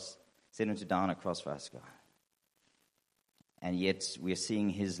sent him to die on a cross for us, God. And yet we're seeing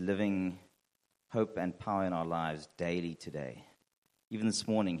his living hope and power in our lives daily today. Even this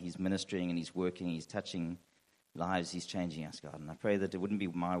morning, he's ministering and he's working, he's touching lives, he's changing us, God. And I pray that it wouldn't be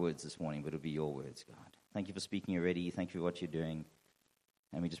my words this morning, but it would be your words, God. Thank you for speaking already. Thank you for what you're doing.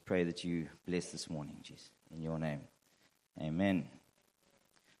 And we just pray that you bless this morning, Jesus, in your name. Amen.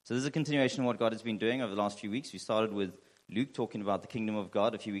 So this is a continuation of what God has been doing over the last few weeks. We started with Luke talking about the kingdom of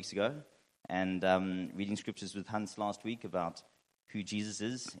God a few weeks ago, and reading scriptures with Hans last week about who Jesus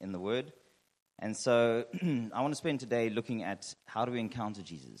is in the Word. And so I want to spend today looking at how do we encounter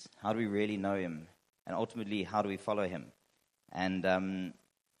Jesus? How do we really know him? And ultimately, how do we follow him? And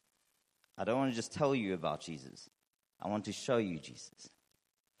I don't want to just tell you about Jesus. I want to show you Jesus.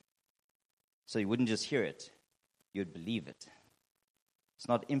 So you wouldn't just hear it, you'd believe it. It's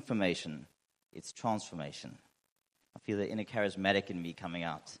not information, it's transformation. I feel the inner charismatic in me coming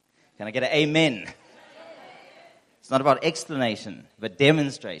out. Can I get an amen? It's not about explanation, but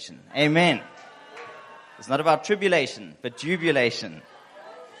demonstration. Amen. It's not about tribulation, but jubilation.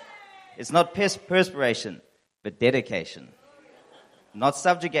 It's not perspiration, but dedication. Not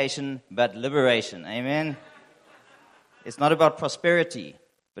subjugation, but liberation. Amen. It's not about prosperity,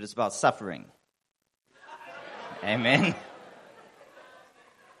 but it's about suffering. Amen.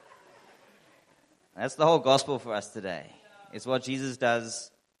 That's the whole gospel for us today. It's what Jesus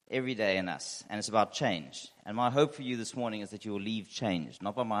does every day in us, and it's about change. And my hope for you this morning is that you will leave changed,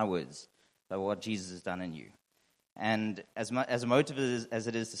 not by my words, but by what Jesus has done in you. And as emotive as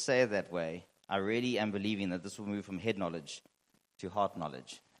it is to say it that way, I really am believing that this will move from head knowledge to heart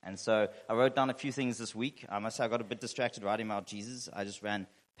knowledge. And so I wrote down a few things this week. I must say I got a bit distracted writing about Jesus. I just ran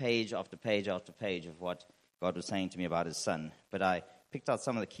page after page after page of what God was saying to me about his son. But I picked out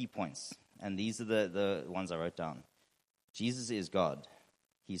some of the key points, and these are the ones I wrote down. Jesus is God.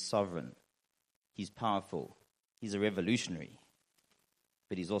 He's sovereign. He's powerful. He's a revolutionary.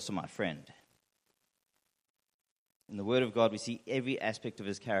 But he's also my friend. In the Word of God, we see every aspect of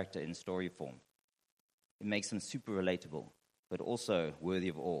his character in story form. It makes him super relatable, but also worthy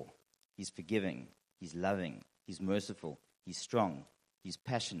of awe. He's forgiving. He's loving. He's merciful. He's strong. He's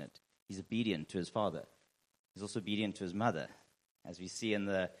passionate. He's obedient to his father. He's also obedient to his mother, as we see in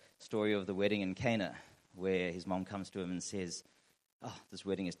the story of the wedding in Cana, where his mom comes to him and says, "Oh, this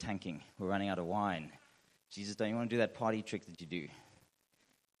wedding is tanking. We're running out of wine. Jesus, don't you want to do that party trick that you do?"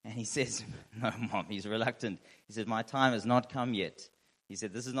 And he says, "No, Mom." He's reluctant. He says, "My time has not come yet." He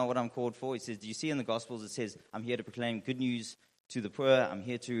said, "This is not what I'm called for." He says, "Do you see in the Gospels it says, I'm here to proclaim good news to the poor. I'm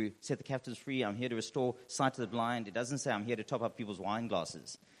here to set the captives free. I'm here to restore sight to the blind." It doesn't say I'm here to top up people's wine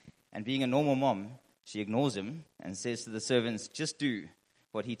glasses. And being a normal mom, she ignores him and says to the servants, "Just do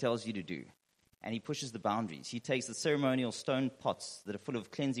what he tells you to do." And he pushes the boundaries. He takes the ceremonial stone pots that are full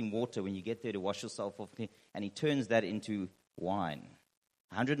of cleansing water when you get there to wash yourself off, and he turns that into wine.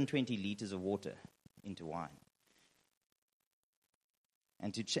 120 liters of water into wine.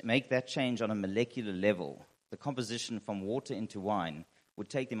 And to make that change on a molecular level, the composition from water into wine would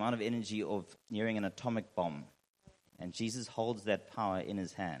take the amount of energy of nearing an atomic bomb. And Jesus holds that power in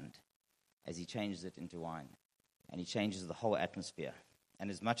his hand as he changes it into wine. And he changes the whole atmosphere.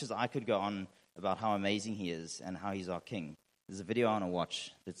 And as much as I could go on about how amazing he is and how he's our king, there's a video I want to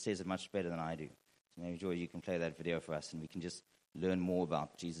watch that says it much better than I do. So maybe, Joy, you can play that video for us and we can just learn more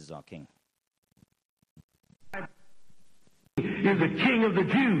about Jesus, our king. He's the king of the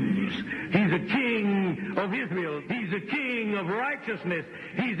Jews. He's the king of Israel. He's the king of righteousness.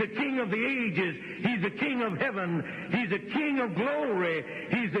 He's the king of the ages. He's the king of heaven. He's the king of glory.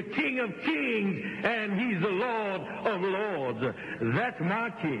 He's the king of kings. And he's the Lord of lords. That's my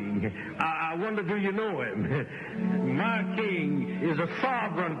king. I wonder, do you know him? My king is a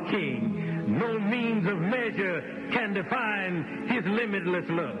sovereign king. No means of measure can define his limitless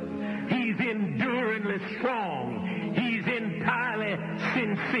love. He's enduringly strong. He's entirely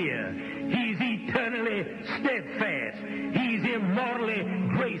sincere. He's eternally steadfast. He's immortally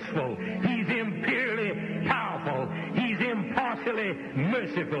graceful. He's imperially powerful. He's impartially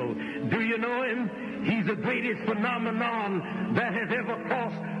merciful. Do you know him? He's the greatest phenomenon that has ever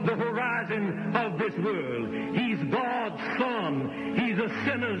crossed the horizon of this world. He's God's Son. He's a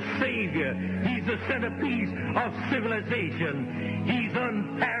sinner's Savior. He's the centerpiece of civilization. He's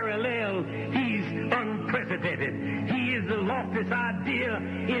unparalleled. He's unprecedented. He is the loftiest idea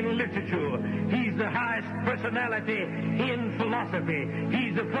in literature. He's the highest personality in philosophy.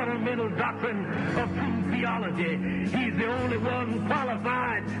 He's the fundamental doctrine of true theology. He's the only one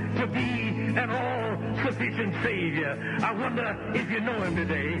qualified to be an all-sufficient Savior. I wonder if you know him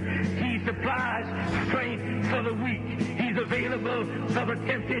today. He supplies strength for the weak. He He's available for the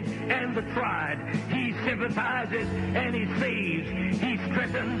tempted and the tried. He sympathizes and he saves. He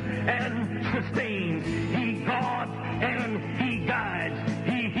strengthens and sustains. He guards and he guides.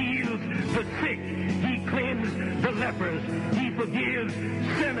 He heals the sick. He cleanses the lepers. He forgives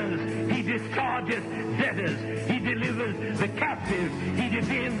sinners. He discharges debtors. He delivers the captive. He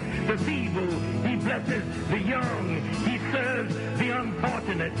defends the feeble. He blesses the young. He serves the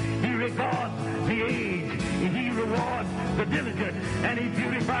unfortunate. He regards the aged. He rewards the diligent. And he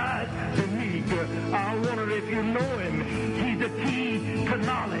beautifies the meek. I wonder if you know him. He's the key to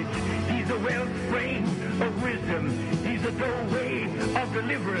knowledge. He's the wellspring of wisdom. He's the doorway of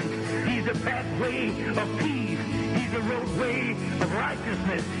deliverance. He's the pathway of peace. He's the roadway of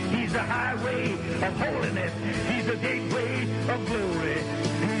righteousness. He's the highway of holiness. He's the gateway of glory.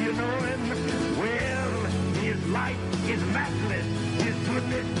 Do you know him? Well, his light is matchless. His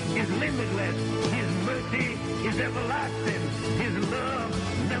goodness is limitless. His mercy is everlasting. His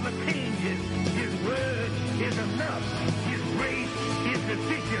love never changes. His word is enough. His grace is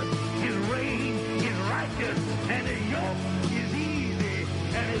sufficient. His reign is righteous. And his yoke is easy.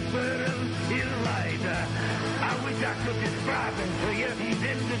 And his burden is light. I wish I could describe him to you. He's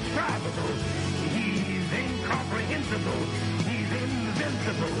indescribable. He's incomprehensible. He's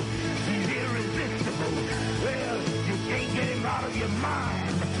invincible. He's irresistible. Well, you can't get him out of your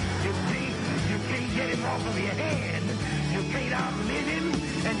mind. You can't get him off of your hand. You can't outlive him,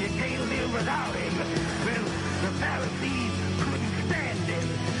 and you can't live without him. Well, the Pharisees couldn't stand him,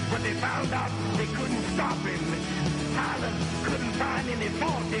 but they found out they couldn't stop him. Pilate couldn't find any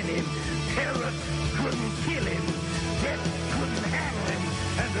fault in him. Herod couldn't kill him. Death couldn't handle him,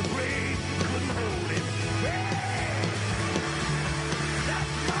 and the grave couldn't hold him. Yeah!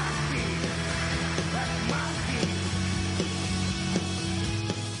 That's my king. That's my king.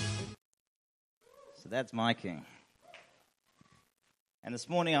 So that's my king. And this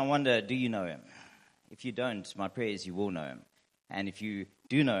morning I wonder, do you know him? If you don't, my prayer is you will know him. And if you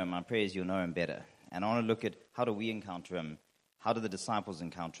do know him, my prayer is you'll know him better. And I want to look at how do we encounter him? How did the disciples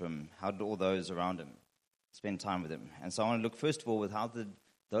encounter him? How did all those around him spend time with him? And so I want to look first of all with how did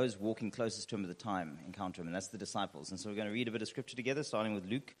those walking closest to him at the time encounter him, and that's the disciples. And so we're going to read a bit of scripture together, starting with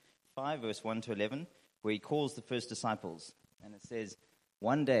Luke 5, verse 1 to 11, where he calls the first disciples. And it says,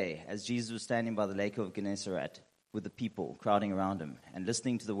 "One day, as Jesus was standing by the lake of Gennesaret with the people crowding around him and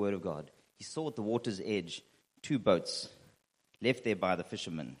listening to the word of God, he saw at the water's edge 2 boats left there by the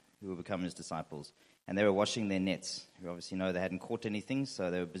fishermen who would become his disciples. And they were washing their nets. We obviously know they hadn't caught anything,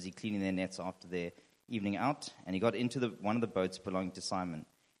 so they were busy cleaning their nets after their evening out. And he got into one of the boats belonging to Simon,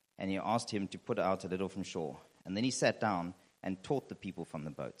 and he asked him to put out a little from shore. And then he sat down and taught the people from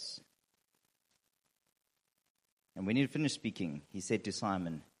the boats. And when he had finished speaking, he said to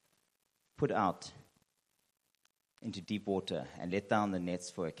Simon, 'Put out into deep water and let down the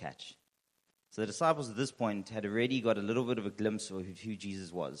nets for a catch.' So the disciples at this point had already got a little bit of a glimpse of who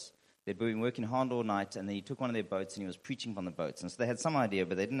Jesus was. They'd been working hard all night, and then he took one of their boats and he was preaching from the boats. And so they had some idea,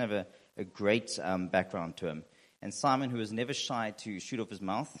 but they didn't have a great background to him. And Simon, who was never shy to shoot off his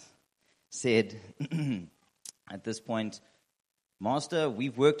mouth, said at this point, 'Master,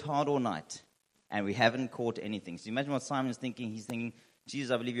 we've worked hard all night, and we haven't caught anything.'" So you imagine what Simon's thinking. He's thinking,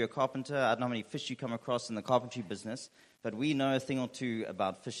 "Jesus, I believe you're a carpenter. I don't know how many fish you come across in the carpentry business, but we know a thing or two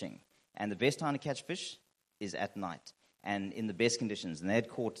about fishing. And the best time to catch fish is at night and in the best conditions." And they had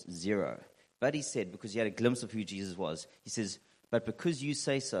caught 0. But he said, because he had a glimpse of who Jesus was, he says, "But because you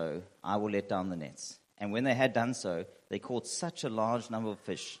say so, I will let down the nets." And when they had done so, they caught such a large number of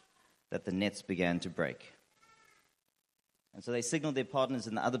fish that the nets began to break. And so they signaled their partners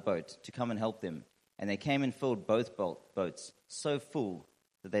in the other boat to come and help them. And they came and filled both boats so full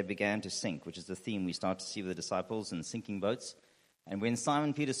that they began to sink, which is the theme we start to see with the disciples and sinking boats. And when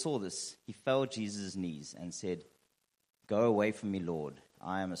Simon Peter saw this, he fell at Jesus' knees and said, "Go away from me, Lord.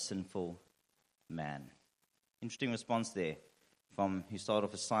 I am a sinful man." Interesting response there from who started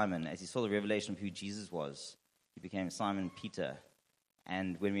off as Simon. As he saw the revelation of who Jesus was, he became Simon Peter.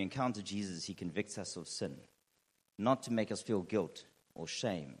 And when we encounter Jesus, he convicts us of sin, not to make us feel guilt or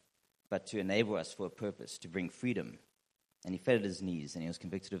shame, but to enable us for a purpose, to bring freedom. And he fell at his knees and he was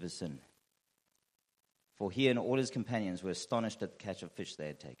convicted of his sin. For he and all his companions were astonished at the catch of fish they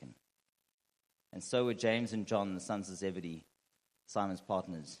had taken. And so were James and John, the sons of Zebedee, Simon's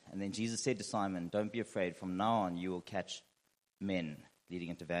partners. And then Jesus said to Simon, "Don't be afraid. From now on you will catch men," leading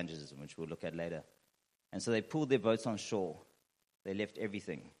into evangelism, which we'll look at later. And so they pulled their boats on shore. They left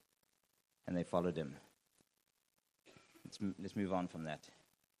everything, and they followed him. Let's move on from that.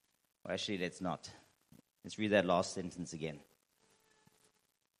 Well, actually, let's not. Let's read that last sentence again.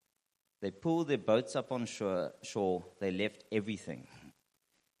 They pulled their boats up on shore. They left everything,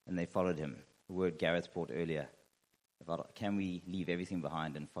 and they followed him. The word Gareth brought earlier about can we leave everything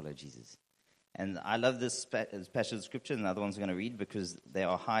behind and follow Jesus? And I love this passage of scripture, and the other ones I'm going to read because they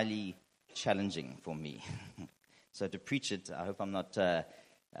are highly challenging for me. So to preach it, I hope I'm not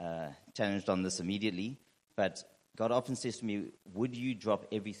challenged on this immediately, but God often says to me, would you drop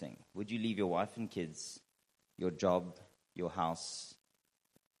everything? Would you leave your wife and kids, your job, your house,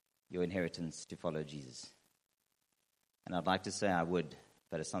 your inheritance to follow Jesus? And I'd like to say I would,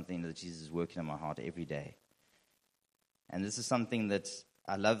 but it's something that Jesus is working on my heart every day. And this is something that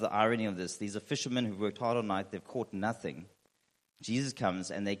I love the irony of this. These are fishermen who've worked hard all night. They've caught nothing. Jesus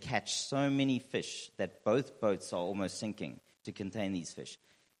comes and they catch so many fish that both boats are almost sinking to contain these fish.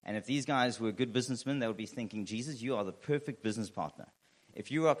 And if these guys were good businessmen, they would be thinking, Jesus, you are the perfect business partner.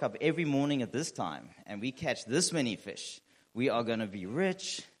 If you rock up every morning at this time and we catch this many fish, we are going to be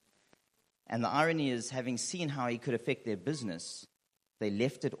rich. And the irony is, having seen how he could affect their business, they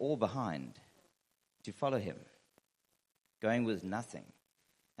left it all behind to follow him, going with nothing.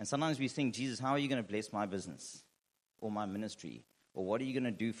 And sometimes we think, Jesus, how are you going to bless my business or my ministry? Or what are you going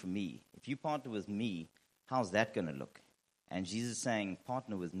to do for me? If you partner with me, how's that going to look? And Jesus is saying,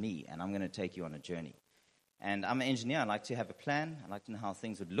 partner with me, and I'm going to take you on a journey. And I'm an engineer. I like to have a plan. I like to know how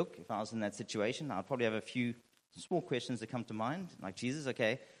things would look if I was in that situation. I'd probably have a few small questions that come to mind. Like, Jesus,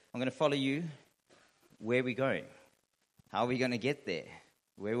 okay, I'm going to follow you. Where are we going? How are we going to get there?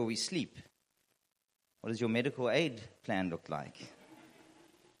 Where will we sleep? What does your medical aid plan look like?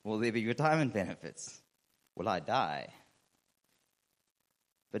 Will there be retirement benefits? Will I die?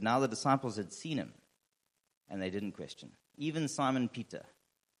 But now the disciples had seen him, and they didn't question. Even Simon Peter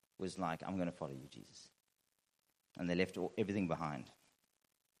was like, I'm going to follow you, Jesus. And they left everything behind.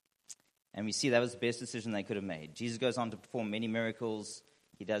 And we see that was the best decision they could have made. Jesus goes on to perform many miracles.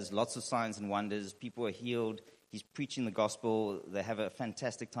 He does lots of signs and wonders. People are healed. He's preaching the gospel. They have a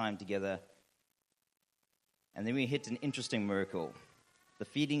fantastic time together. And then we hit an interesting miracle, the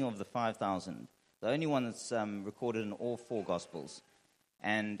feeding of the 5,000, the only one that's recorded in all four gospels.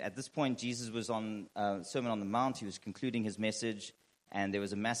 And at this point, Jesus was on Sermon on the Mount. He was concluding his message, and there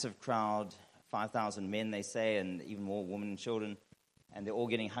was a massive crowd, 5,000 men, they say, and even more women and children, and they're all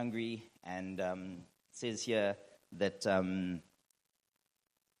getting hungry. And it says here that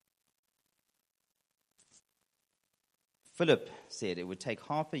Philip said it would take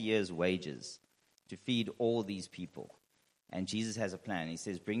half a year's wages to feed all these people. And Jesus has a plan. He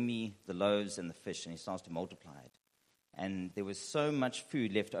says, bring me the loaves and the fish, and he starts to multiply it. And there was so much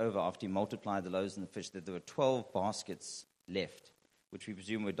food left over after he multiplied the loaves and the fish that there were 12 baskets left, which we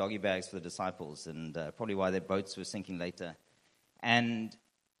presume were doggy bags for the disciples, and probably why their boats were sinking later. And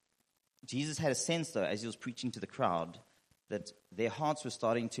Jesus had a sense, though, as he was preaching to the crowd, that their hearts were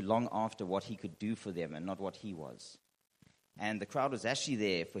starting to long after what he could do for them and not what he was. And the crowd was actually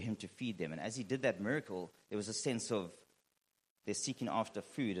there for him to feed them. And as he did that miracle, there was a sense of they're seeking after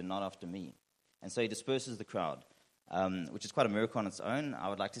food and not after me. And so he disperses the crowd. Which is quite a miracle on its own. I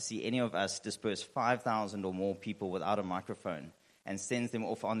would like to see any of us disperse 5,000 or more people without a microphone and sends them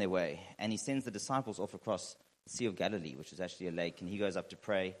off on their way. And he sends the disciples off across the Sea of Galilee, which is actually a lake, and he goes up to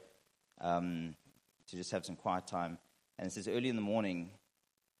pray, to just have some quiet time. And it says early in the morning,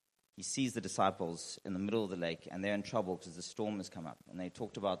 he sees the disciples in the middle of the lake, and they're in trouble because the storm has come up. And they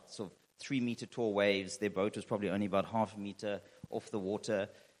talked about sort of 3-meter tall waves. Their boat was probably only about half a meter off the water.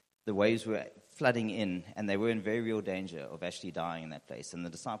 The waves were flooding in, and they were in very real danger of actually dying in that place. And the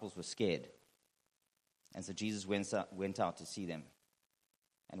disciples were scared. And so Jesus went out to see them.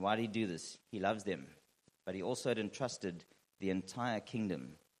 And why did he do this? He loves them. But he also had entrusted the entire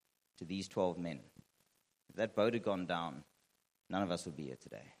kingdom to these 12 men. If that boat had gone down, none of us would be here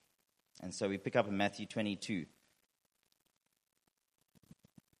today. And so we pick up in Matthew 22. It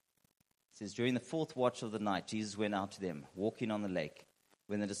says, during the 4th watch of the night, Jesus went out to them, walking on the lake.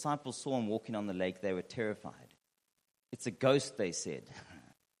 When the disciples saw him walking on the lake, they were terrified. It's a ghost, they said.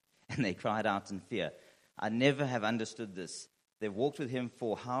 And they cried out in fear. I never have understood this. They've walked with him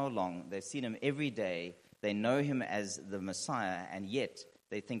for how long? They've seen him every day. They know him as the Messiah, and yet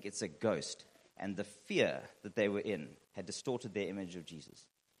they think it's a ghost. And the fear that they were in had distorted their image of Jesus.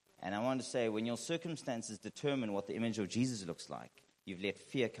 And I want to say, when your circumstances determine what the image of Jesus looks like, you've let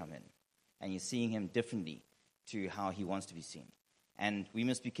fear come in. And you're seeing him differently to how he wants to be seen. And we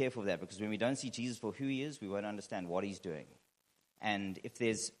must be careful of that, because when we don't see Jesus for who he is, we won't understand what he's doing. And if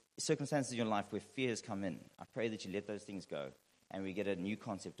there's circumstances in your life where fear has come in, I pray that you let those things go and we get a new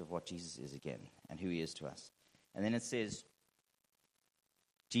concept of what Jesus is again and who he is to us. And then it says,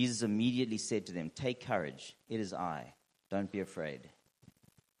 Jesus immediately said to them, take courage, it is I, don't be afraid.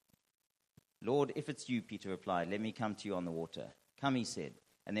 "Lord, if it's you," Peter replied, "let me come to you on the water." "Come," he said.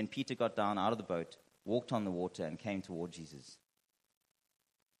 And then Peter got down out of the boat, walked on the water, and came toward Jesus.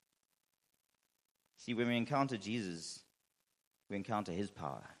 See, when we encounter Jesus, we encounter his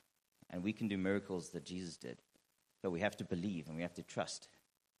power. And we can do miracles that Jesus did. But we have to believe and we have to trust.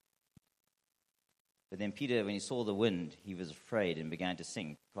 But then Peter, when he saw the wind, he was afraid and began to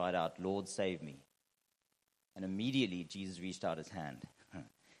sink, cried out, "Lord, save me." And immediately Jesus reached out his hand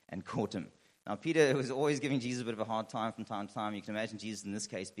and caught him. Now, Peter was always giving Jesus a bit of a hard time from time to time. You can imagine Jesus in this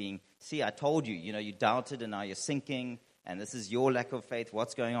case being, "See, I told you, you doubted and now you're sinking, and this is your lack of faith.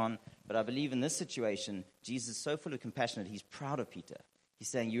 What's going on?" But I believe in this situation, Jesus is so full of compassion that he's proud of Peter. He's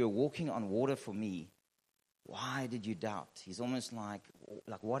saying, "You were walking on water for me. Why did you doubt?" He's almost like,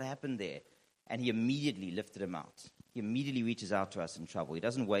 what happened there? And he immediately lifted him out. He immediately reaches out to us in trouble. He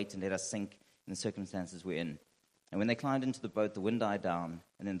doesn't wait and let us sink in the circumstances we're in. And when they climbed into the boat, the wind died down,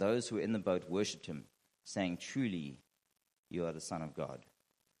 and then those who were in the boat worshipped him, saying, "Truly, you are the Son of God."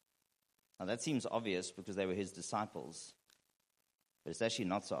 Now that seems obvious because they were his disciples, but it's actually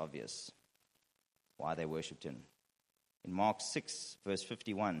not so obvious why they worshipped him. In Mark 6, verse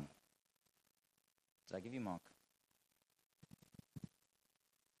 51, did I give you Mark?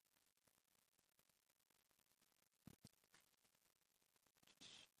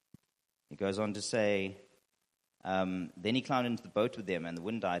 He goes on to say, then he climbed into the boat with them, and the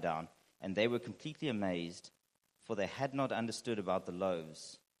wind died down, and they were completely amazed, for they had not understood about the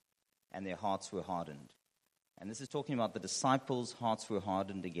loaves, and their hearts were hardened. And this is talking about the disciples' hearts were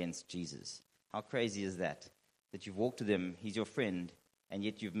hardened against Jesus. How crazy is that? That you've walked with him, he's your friend, and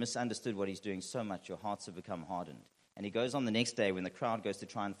yet you've misunderstood what he's doing so much, your hearts have become hardened. And he goes on the next day when the crowd goes to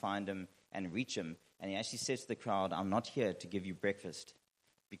try and find him and reach him, and he actually says to the crowd, "I'm not here to give you breakfast,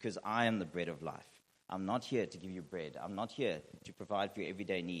 because I am the bread of life. I'm not here to give you bread. I'm not here to provide for your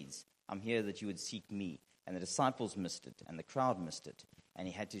everyday needs. I'm here that you would seek me." And the disciples missed it, and the crowd missed it. And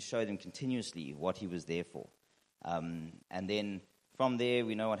he had to show them continuously what he was there for. And then from there,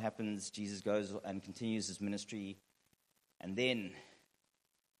 we know what happens. Jesus goes and continues his ministry. And then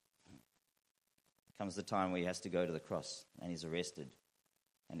comes the time where he has to go to the cross, and he's arrested,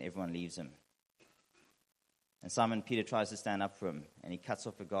 and everyone leaves him. And Simon Peter tries to stand up for him, and he cuts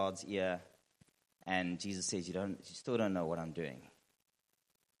off a guard's ear. And Jesus says, you still don't know what I'm doing.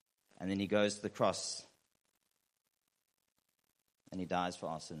 And then he goes to the cross and he dies for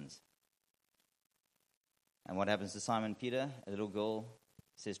our sins. And what happens to Simon Peter? A little girl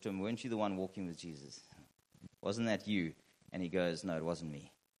says to him, "Weren't you the one walking with Jesus? Wasn't that you?" And he goes, "No, it wasn't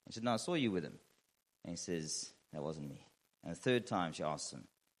me." And she said, "No, I saw you with him." And he says, "That wasn't me." And the third time she asks him,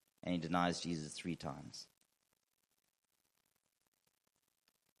 and he denies Jesus 3 times.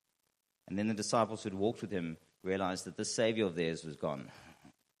 And then the disciples who had walked with him realized that this Savior of theirs was gone.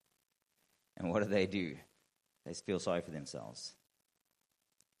 And what do? They feel sorry for themselves.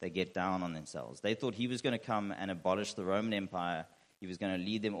 They get down on themselves. They thought he was going to come and abolish the Roman Empire. He was going to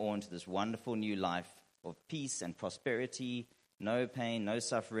lead them all into this wonderful new life of peace and prosperity, no pain, no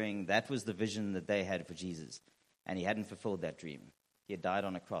suffering. That was the vision that they had for Jesus. And he hadn't fulfilled that dream. He had died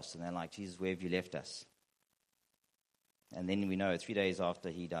on a cross, and they're like, "Jesus, where have you left us?" And then we know 3 days after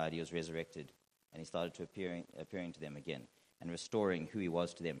he died, he was resurrected, and he started to appearing to them again and restoring who he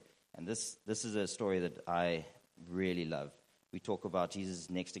was to them. And this is a story that I really love. We talk about Jesus'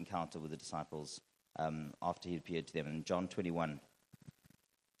 next encounter with the disciples after he appeared to them. And John 21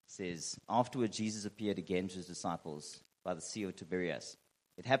 says, "Afterward, Jesus appeared again to his disciples by the Sea of Tiberias.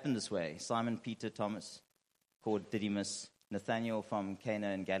 It happened this way. Simon Peter, Thomas, called Didymus, Nathanael from Cana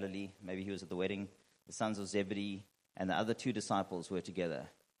in Galilee," maybe he was at the wedding, "the sons of Zebedee, and the other 2 disciples were together.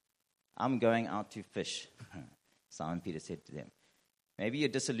 'I'm going out to fish,' Simon Peter said to them." Maybe you're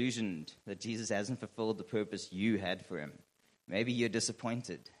disillusioned that Jesus hasn't fulfilled the purpose you had for him. Maybe you're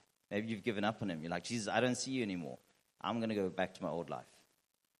disappointed. Maybe you've given up on him. You're like, "Jesus, I don't see you anymore. I'm going to go back to my old life.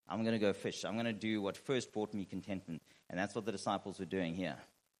 I'm going to go fish. I'm going to do what first brought me contentment." And that's what the disciples were doing here.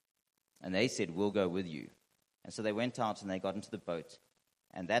 And they said, "We'll go with you." And so they went out and they got into the boat.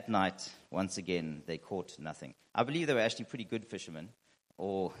 And that night, once again, they caught nothing. I believe they were actually pretty good fishermen,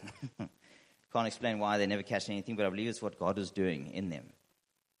 or can't explain why they never catch anything, but I believe it's what God was doing in them.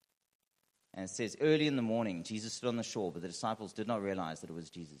 And it says, early in the morning, Jesus stood on the shore, but the disciples did not realize that it was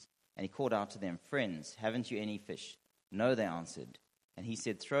Jesus. And he called out to them, "Friends, haven't you any fish?" "No," they answered. And he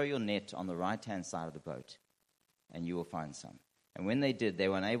said, "Throw your net on the right-hand side of the boat, and you will find some." And when they did, they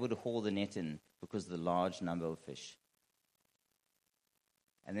were unable to haul the net in because of the large number of fish.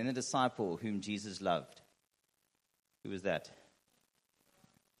 And then the disciple whom Jesus loved, who was that?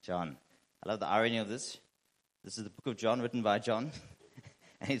 John. I love the irony of this. This is the book of John, written by John.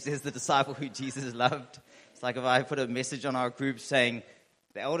 And it says the disciple who Jesus loved. It's like if I put a message on our group saying,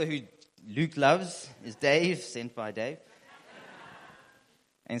 the elder who Luke loves is Dave, sent by Dave.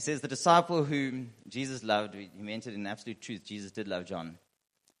 And it says the disciple whom Jesus loved, he meant it in absolute truth, Jesus did love John,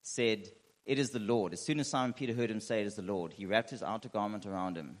 said, "It is the Lord." As soon as Simon Peter heard him say, "It is the Lord," he wrapped his outer garment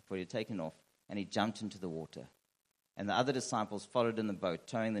around him, for he had taken off, and he jumped into the water. And the other disciples followed in the boat,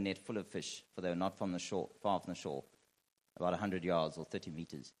 towing the net full of fish, for they were not from the shore, far from the shore, about 100 yards or 30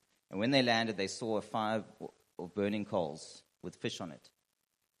 meters. And when they landed, they saw a fire of burning coals with fish on it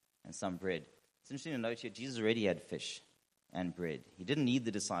and some bread. It's interesting to note here, Jesus already had fish and bread. He didn't need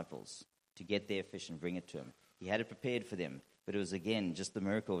the disciples to get their fish and bring it to him. He had it prepared for them, but it was, again, just the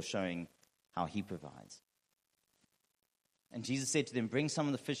miracle of showing how he provides. And Jesus said to them, "Bring some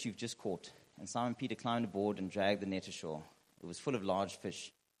of the fish you've just caught." And Simon Peter climbed aboard and dragged the net ashore. It was full of large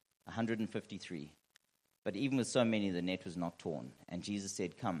fish, 153. But even with so many, the net was not torn. And Jesus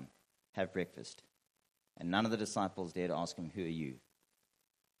said, "Come, have breakfast." And none of the disciples dared ask him, "Who are you?"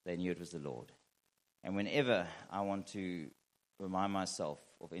 They knew it was the Lord. And whenever I want to remind myself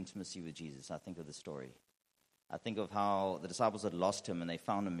of intimacy with Jesus, I think of the story. I think of how the disciples had lost him and they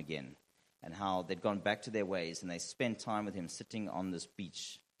found him again, and how they'd gone back to their ways and they spent time with him sitting on this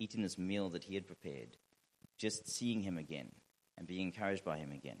beach, eating this meal that he had prepared, just seeing him again and being encouraged by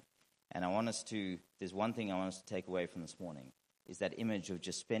him again. And there's one thing I want us to take away from this morning, is that image of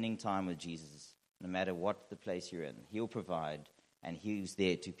just spending time with Jesus, no matter what the place you're in. He'll provide, and he's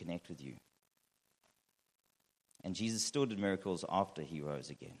there to connect with you. And Jesus still did miracles after he rose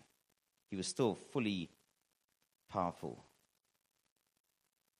again. He was still fully powerful.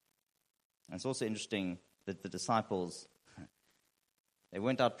 And it's also interesting that the disciples, they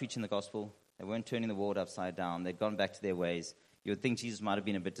weren't out preaching the gospel. They weren't turning the world upside down. They'd gone back to their ways. You would think Jesus might have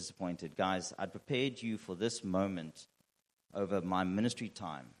been a bit disappointed. "Guys, I'd prepared you for this moment over my ministry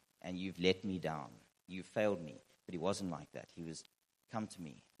time, and you've let me down. You've failed me." But he wasn't like that. He was, "Come to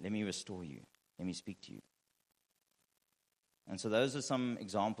me. Let me restore you. Let me speak to you." And so those are some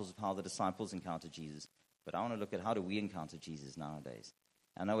examples of how the disciples encountered Jesus. But I want to look at, how do we encounter Jesus nowadays?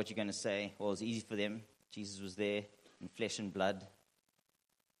 I know what you're going to say. Well, it was easy for them. Jesus was there in flesh and blood.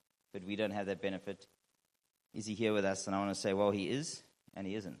 But we don't have that benefit. Is he here with us? And I want to say, well, he is, and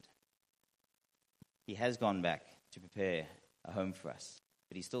he isn't. He has gone back to prepare a home for us.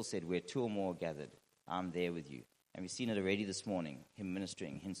 But he still said, "Where two or more are gathered, I'm there with you." And we've seen it already this morning, him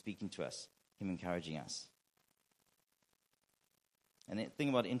ministering, him speaking to us, him encouraging us. And the thing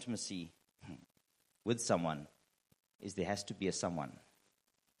about intimacy with someone is there has to be a someone.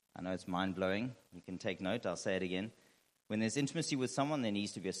 I know it's mind-blowing. You can take note. I'll say it again. When there's intimacy with someone, there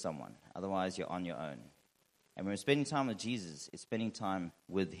needs to be a someone. Otherwise, you're on your own. And when we're spending time with Jesus, it's spending time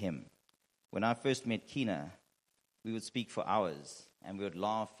with him. When I first met Kina, we would speak for hours, and we would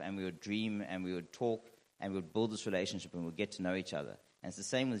laugh, and we would dream, and we would talk, and we would build this relationship, and we'd get to know each other. And it's the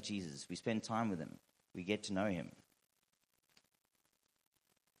same with Jesus. We spend time with him. We get to know him.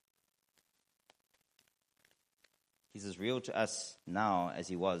 He's as real to us now as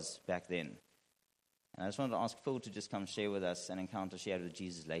he was back then. And I just wanted to ask Phil to just come share with us an encounter she had with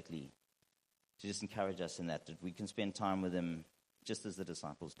Jesus lately, to just encourage us in that we can spend time with him just as the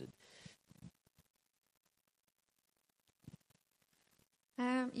disciples did.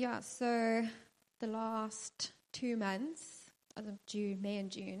 So the last 2 months, of May and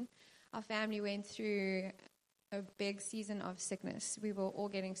June, our family went through a big season of sickness. We were all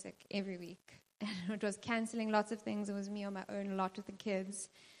getting sick every week. And it was canceling lots of things. It was me on my own a lot with the kids.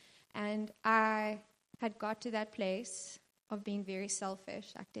 And I had got to that place of being very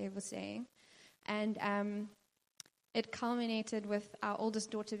selfish, like Dave was saying. And it culminated with our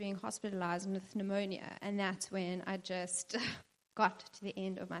oldest daughter being hospitalized with pneumonia. And that's when I just got to the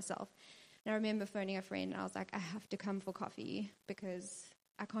end of myself. And I remember phoning a friend, and I was like, "I have to come for coffee because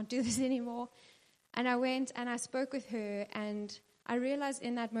I can't do this anymore." And I went and I spoke with her, and I realized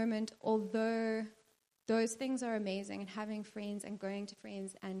in that moment, although those things are amazing, and having friends and going to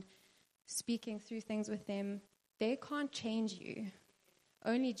friends and speaking through things with them, they can't change you.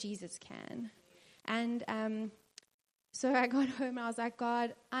 Only Jesus can. And so I got home and I was like,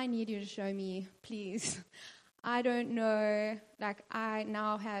 "God, I need you to show me, please. I don't know. Like, I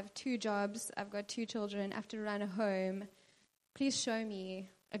now have 2 jobs. I've got 2 children. I have to run a home. Please show me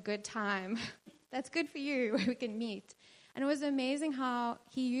a good time that's good for you where we can meet." And it was amazing how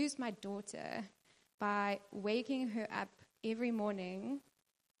he used my daughter by waking her up every morning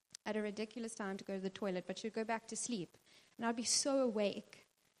at a ridiculous time to go to the toilet, but she'd go back to sleep. And I'd be so awake,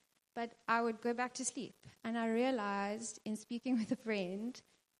 but I would go back to sleep. And I realized in speaking with a friend,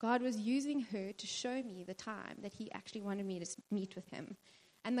 God was using her to show me the time that he actually wanted me to meet with him.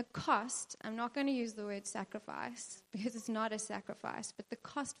 And the cost, I'm not going to use the word sacrifice because it's not a sacrifice, but the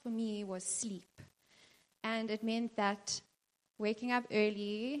cost for me was sleep. And it meant that waking up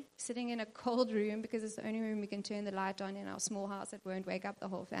early, sitting in a cold room because it's the only room we can turn the light on in our small house that won't wake up the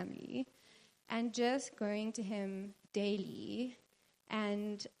whole family, and just going to him daily.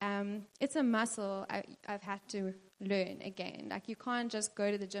 And it's a muscle I've had to learn again. Like, you can't just go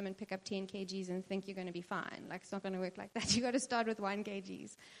to the gym and pick up 10 kgs and think you're going to be fine. Like, it's not going to work like that. You got to start with 1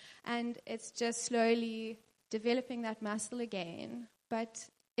 kgs. And it's just slowly developing that muscle again. But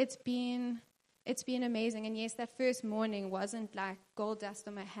it's been amazing. And yes, that first morning wasn't like gold dust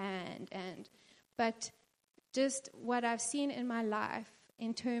on my hand. But just what I've seen in my life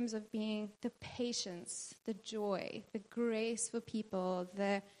in terms of being the patience, the joy, the grace for people,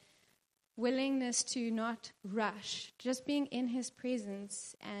 the willingness to not rush, just being in his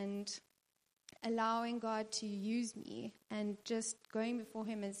presence and allowing God to use me and just going before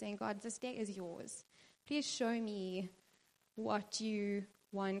him and saying, God, this day is yours. Please show me what you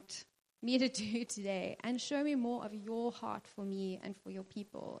want me to do today and show me more of your heart for me and for your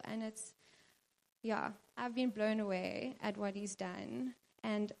people. And I've been blown away at what he's done.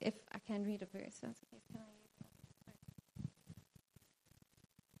 And if I can read a verse, that's okay. Can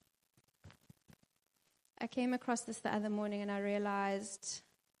I came across this the other morning and I realized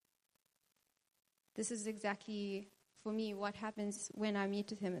this is exactly, for me, what happens when I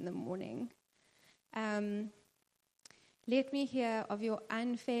meet with him in the morning. Let me hear of your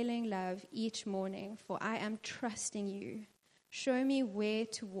unfailing love each morning, for I am trusting you. Show me where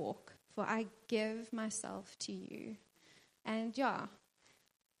to walk, for I give myself to you. And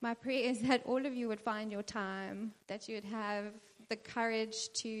my prayer is that all of you would find your time, that you would have the courage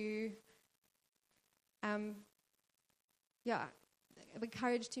to,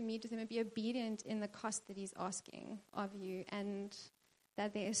 meet with him and be obedient in the cost that he's asking of you, and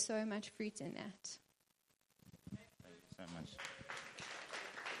that there is so much fruit in that. Thank you so much.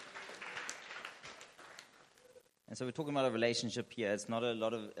 And so we're talking about a relationship here. It's not a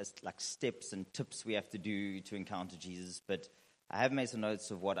lot of like steps and tips we have to do to encounter Jesus, but I have made some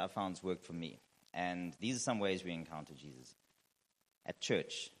notes of what I found has worked for me. And these are some ways we encounter Jesus. At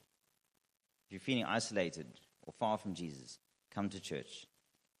church, if you're feeling isolated or far from Jesus, come to church.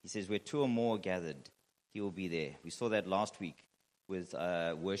 He says, where 2 or more are gathered, he will be there. We saw that last week with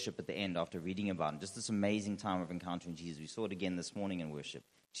worship at the end after reading about it. Just this amazing time of encountering Jesus. We saw it again this morning in worship.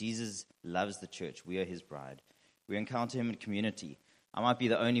 Jesus loves the church. We are his bride. We encounter him in community. I might be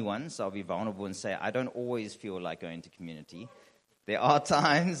the only one, so I'll be vulnerable and say I don't always feel like going to community. There are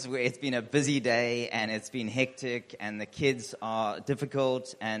times where it's been a busy day and it's been hectic and the kids are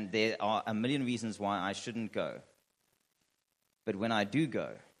difficult and there are a million reasons why I shouldn't go. But when I do go,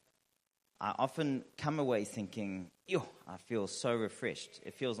 I often come away thinking, I feel so refreshed.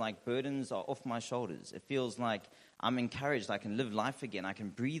 It feels like burdens are off my shoulders. It feels like I'm encouraged. I can live life again. I can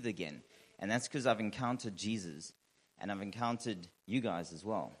breathe again. And that's because I've encountered Jesus and I've encountered you guys as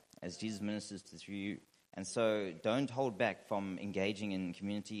well as Jesus ministers through you. And so don't hold back from engaging in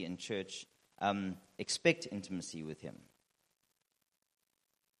community and church. Expect intimacy with him.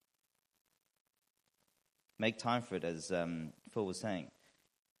 Make time for it, as Phil was saying.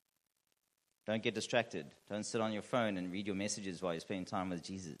 Don't get distracted. Don't sit on your phone and read your messages while you're spending time with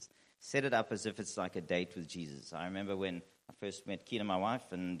Jesus. Set it up as if it's like a date with Jesus. I remember when I first met Keena, my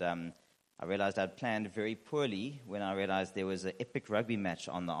wife, and I realized I'd planned very poorly when I realized there was an epic rugby match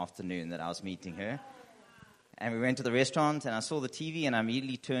on the afternoon that I was meeting her. And we went to the restaurant, and I saw the TV, and I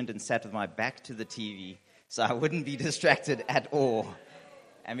immediately turned and sat with my back to the TV so I wouldn't be distracted at all.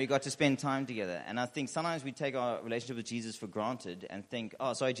 And we got to spend time together. And I think sometimes we take our relationship with Jesus for granted and think,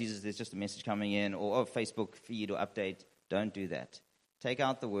 oh, sorry, Jesus, there's just a message coming in, or Facebook feed or update. Don't do that. Take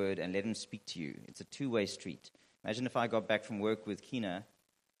out the word and let him speak to you. It's a two-way street. Imagine if I got back from work with Keena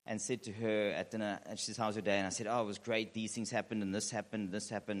and said to her at dinner, and she says, how's your day? And I said, oh, it was great. These things happened, and this happened, this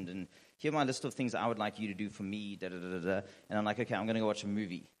happened. And here are my list of things I would like you to do for me, da-da-da-da-da. And I'm like, okay, I'm going to go watch a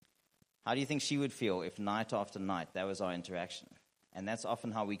movie. How do you think she would feel if night after night that was our interaction? And that's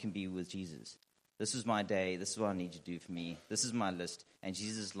often how we can be with Jesus. This is my day. This is what I need you to do for me. This is my list. And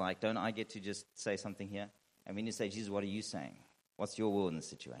Jesus is like, don't I get to just say something here? And when you say, Jesus, what are you saying? What's your will in this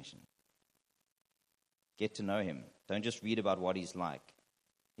situation? Get to know him. Don't just read about what he's like.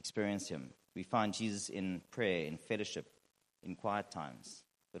 Experience him. We find Jesus in prayer, in fellowship, in quiet times,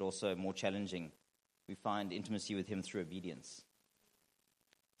 but also more challenging. We find intimacy with him through obedience,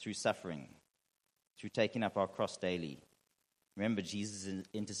 through suffering, through taking up our cross daily. Remember, Jesus is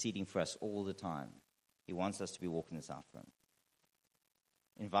interceding for us all the time. He wants us to be walking this out for him.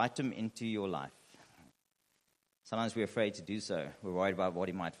 Invite him into your life. Sometimes we're afraid to do so. We're worried about what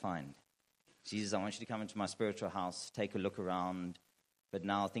he might find. Jesus, I want you to come into my spiritual house, take a look around, but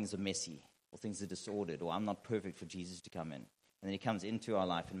now things are messy, or things are disordered, or I'm not perfect for Jesus to come in. And then he comes into our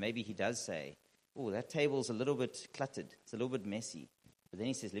life, and maybe he does say, oh, that table's a little bit cluttered, it's a little bit messy. But then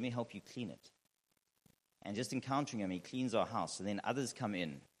he says, let me help you clean it. And just encountering him, he cleans our house, and then others come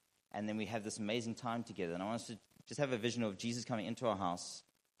in, and then we have this amazing time together. And I want us to just have a vision of Jesus coming into our house,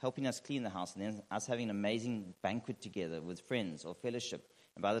 helping us clean the house, and then us having an amazing banquet together with friends or fellowship.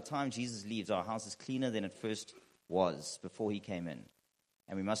 And by the time Jesus leaves, our house is cleaner than it first was before he came in.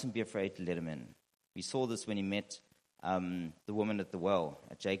 And we mustn't be afraid to let him in. We saw this when he met the woman at the well,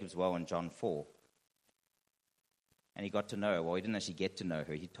 at Jacob's well in John 4. And he got to know her. Well, he didn't actually get to know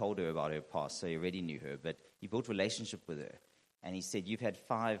her. He told her about her past, so he already knew her. But he built a relationship with her. And he said, you've had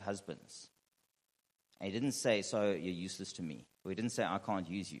 5 husbands. And he didn't say, so you're useless to me. Or he didn't say, I can't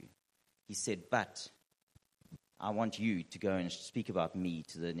use you. He said, but I want you to go and speak about me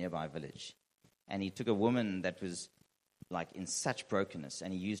to the nearby village. And he took a woman that was like in such brokenness,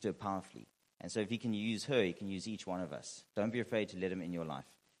 and he used her powerfully. And so if he can use her, he can use each one of us. Don't be afraid to let him in your life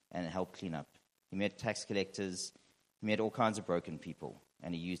and help clean up. He met tax collectors. He met all kinds of broken people,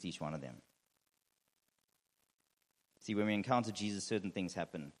 and he used each one of them. See, when we encounter Jesus, certain things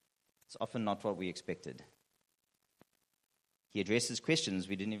happen. It's often not what we expected. He addresses questions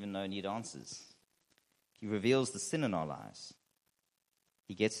we didn't even know need answers. He reveals the sin in our lives.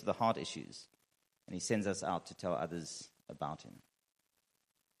 He gets to the heart issues, and he sends us out to tell others about him.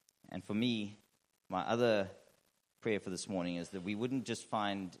 And for me, my other prayer for this morning is that we wouldn't just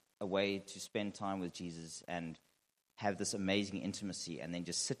find a way to spend time with Jesus and have this amazing intimacy and then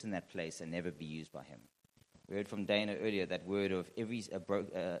just sit in that place and never be used by him. We heard from Dana earlier that word of every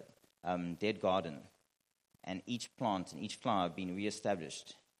dead garden, and each plant and each flower being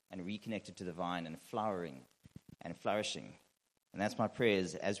reestablished and reconnected to the vine and flowering and flourishing. And that's my prayer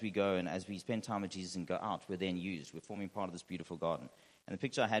is as we go and as we spend time with Jesus and go out, we're then used. We're forming part of this beautiful garden. And the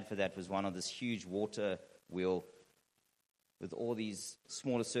picture I had for that was one of this huge water wheel with all these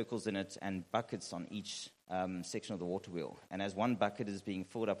smaller circles in it and buckets on each section of the water wheel. And as one bucket is being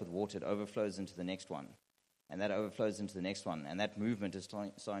filled up with water, it overflows into the next one. And that overflows into the next one. And that movement is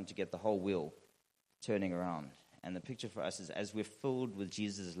starting to get the whole wheel turning around. And the picture for us is as we're filled with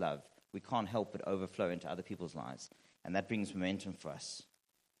Jesus' love, we can't help but overflow into other people's lives. And that brings momentum for us.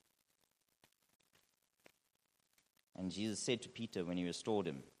 And Jesus said to Peter when he restored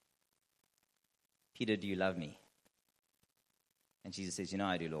him, Peter, do you love me? And Jesus says, you know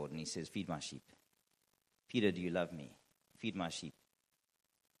I do, Lord. And he says, feed my sheep. Peter, do you love me? Feed my sheep.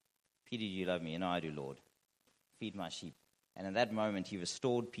 Peter, do you love me? You know I do, Lord. Feed my sheep. And in that moment, he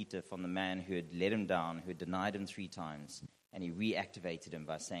restored Peter from the man who had let him down, who had denied him 3 times. And he reactivated him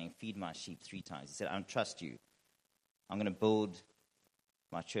by saying, feed my sheep 3 times. He said, I don't trust you. I'm going to build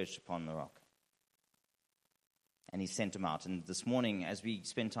my church upon the rock. And he sent him out. And this morning, as we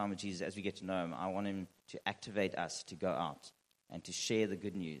spend time with Jesus, as we get to know him, I want him to activate us to go out and to share the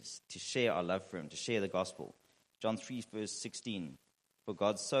good news, to share our love for him, to share the gospel. John 3, verse 16, for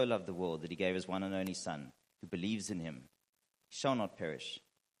God so loved the world that he gave his one and only Son, who believes in him, shall not perish,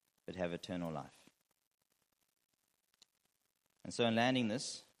 but have eternal life. And so in landing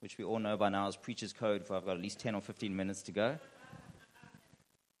this, which we all know by now is Preacher's Code, for I've got at least 10 or 15 minutes to go,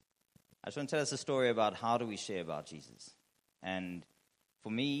 I just want to tell us a story about how do we share about Jesus. And for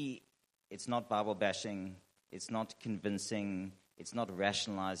me, it's not Bible bashing, it's not convincing, it's not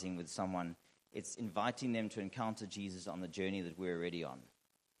rationalizing with someone. It's inviting them to encounter Jesus on the journey that we're already on.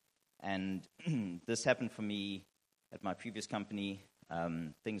 And this happened for me at my previous company.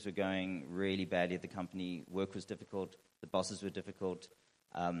 Things were going really badly at the company. Work was difficult. The bosses were difficult.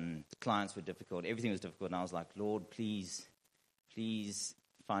 The clients were difficult. Everything was difficult. And I was like, Lord, please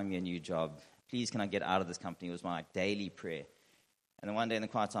find me a new job. Please, can I get out of this company? It was my daily prayer. And then one day in the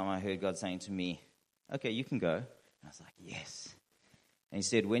quiet time, I heard God saying to me, okay, you can go. And I was like, yes. And he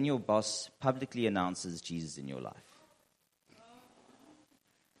said, when your boss publicly announces Jesus in your life,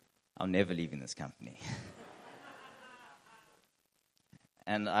 I'm never leaving this company.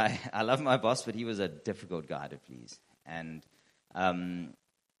 And I love my boss, but he was a difficult guy to please. And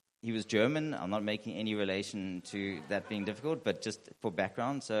he was German. I'm not making any relation to that being difficult, but just for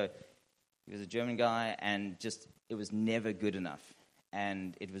background. So he was a German guy, and just it was never good enough.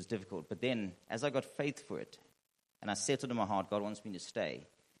 And it was difficult. But then, as I got faith for it, and I settled in my heart, God wants me to stay,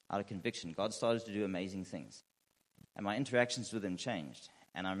 out of conviction, God started to do amazing things. And my interactions with him changed.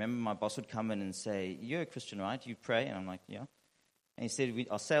 And I remember my boss would come in and say, you're a Christian, right? You pray? And I'm like, yeah. And he said,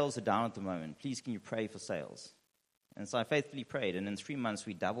 our sales are down at the moment. Please, can you pray for sales? And so I faithfully prayed. And in 3 months,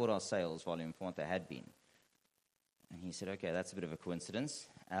 we doubled our sales volume from what they had been. And he said, okay, that's a bit of a coincidence.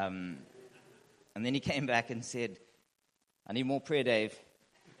 And then he came back and said, I need more prayer, Dave.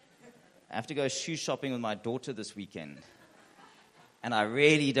 I have to go shoe shopping with my daughter this weekend. And I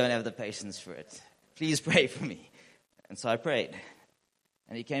really don't have the patience for it. Please pray for me. And so I prayed.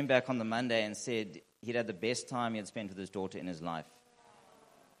 And he came back on the Monday and said he'd had the best time he had spent with his daughter in his life.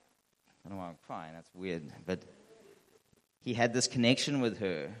 I don't know why I'm crying, that's weird. But he had this connection with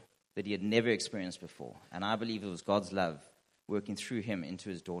her that he had never experienced before. And I believe it was God's love working through him into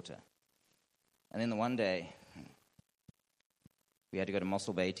his daughter. And then the one day, we had to go to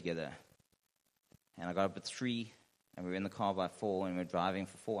Mossel Bay together. And I got up at 3, and we were in the car by 4, and we were driving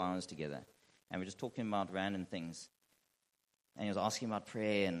for 4 hours together. And we were just talking about random things. And he was asking about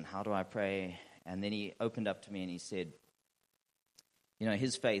prayer and how do I pray. And then he opened up to me and he said, you know,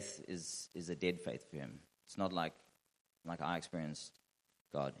 his faith is a dead faith for him. It's not like I experienced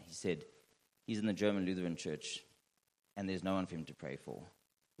God. He said he's in the German Lutheran church and there's no one for him to pray for.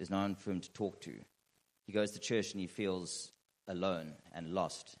 There's no one for him to talk to. He goes to church and he feels alone and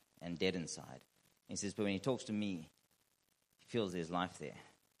lost and dead inside. And he says, but when he talks to me, he feels there's life there.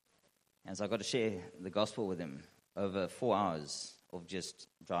 And so I got to share the gospel with him over 4 hours of just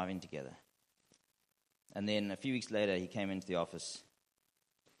driving together. And then a few weeks later, he came into the office,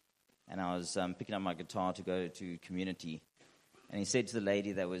 and I was picking up my guitar to go to community. And he said to the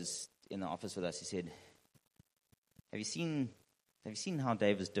lady that was in the office with us, he said, have you seen how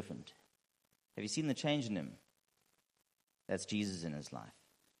Dave is different? Have you seen the change in him? That's Jesus in his life.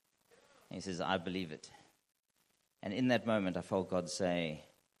 And he says, I believe it. And in that moment, I felt God say,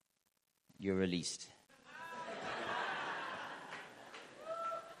 you're released.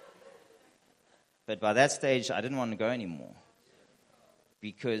 But by that stage, I didn't want to go anymore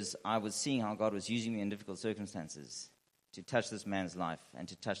because I was seeing how God was using me in difficult circumstances to touch this man's life and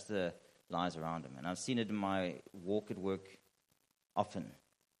to touch the lives around him. And I've seen it in my walk at work often.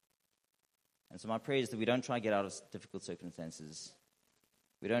 And so my prayer is that we don't try to get out of difficult circumstances.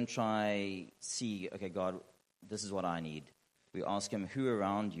 We don't try see, okay, God, this is what I need. We ask him, who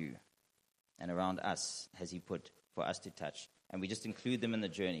around you and around us has he put for us to touch? And we just include them in the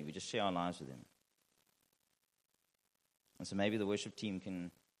journey. We just share our lives with him. And so maybe the worship team can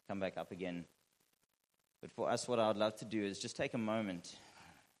come back up again. But for us, what I would love to do is just take a moment.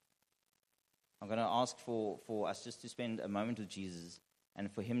 I'm going to ask for us just to spend a moment with Jesus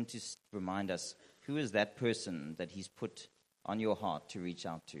and for him to remind us, who is that person that he's put on your heart to reach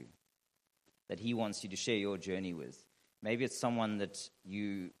out to, that he wants you to share your journey with. Maybe it's someone that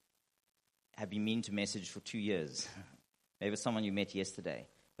you have been meaning to message for 2 years. Maybe it's someone you met yesterday.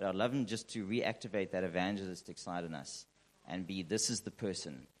 But I'd love him just to reactivate that evangelistic side in us and be, this is the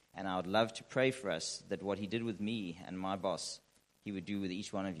person. And I would love to pray for us that what he did with me and my boss, he would do with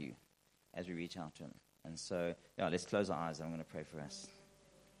each one of you as we reach out to him. And so, yeah, let's close our eyes. I'm going to pray for us.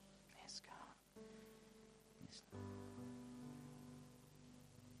 Yes, God. Yes.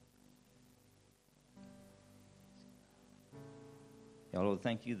 Yeah, Lord,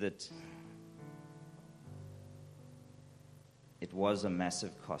 thank you that it was a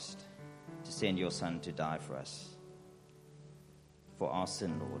massive cost to send your Son to die for us, for our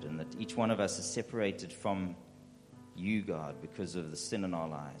sin, Lord, and that each one of us is separated from you, God, because of the sin in our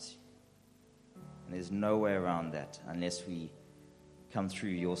lives. And there's no way around that unless we come through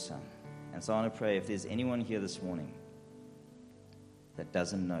your Son. And so I want to pray, if there's anyone here this morning that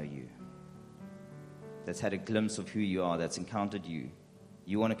doesn't know you, that's had a glimpse of who you are, that's encountered you,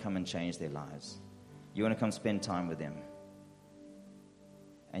 you want to come and change their lives. You want to come spend time with them.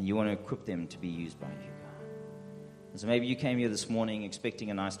 And you want to equip them to be used by you, God. And so maybe you came here this morning expecting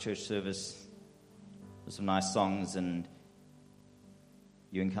a nice church service with some nice songs, and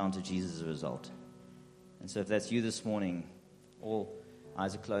you encountered Jesus as a result. And so if that's you this morning, all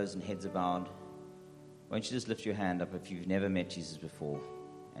eyes are closed and heads are bowed, why don't you just lift your hand up if you've never met Jesus before,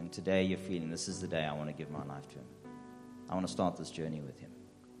 and today you're feeling, this is the day I want to give my life to him. I want to start this journey with him.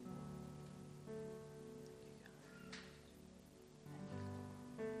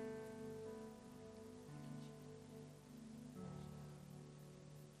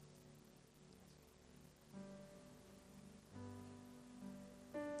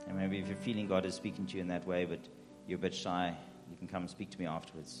 And maybe if you're feeling God is speaking to you in that way, but you're a bit shy, you can come and speak to me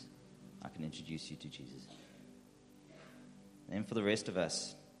afterwards. I can introduce you to Jesus. And then for the rest of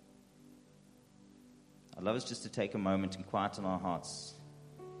us, I'd love us just to take a moment and quieten our hearts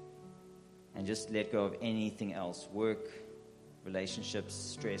and just let go of anything else, work, relationships,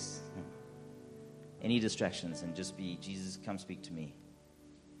 stress, any distractions, and just be, Jesus, come speak to me.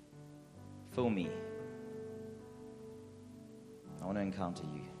 Fill me. I want to encounter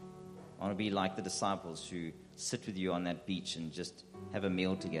you. I want to be like the disciples who sit with you on that beach and just have a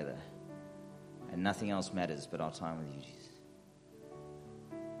meal together. And nothing else matters but our time with you, Jesus.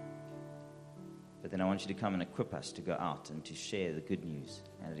 But then I want you to come and equip us to go out and to share the good news.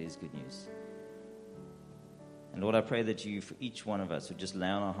 And it is good news. And Lord, I pray that you, for each one of us, would just lay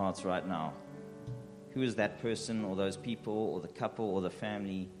on our hearts right now. Who is that person or those people or the couple or the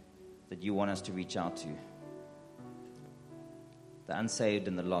family that you want us to reach out to? The unsaved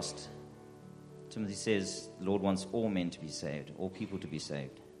and the lost. Timothy says the Lord wants all men to be saved, all people to be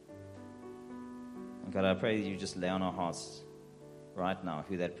saved. And God, I pray that you just lay on our hearts right now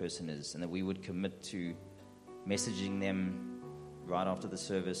who that person is, and that we would commit to messaging them right after the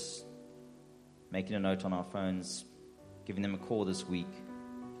service, making a note on our phones, giving them a call this week.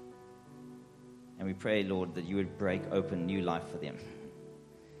 And we pray, Lord, that you would break open new life for them,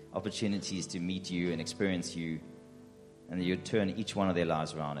 opportunities to meet you and experience you, and that you would turn each one of their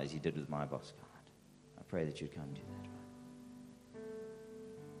lives around as you did with my boss, God. I pray that you'd come and do that.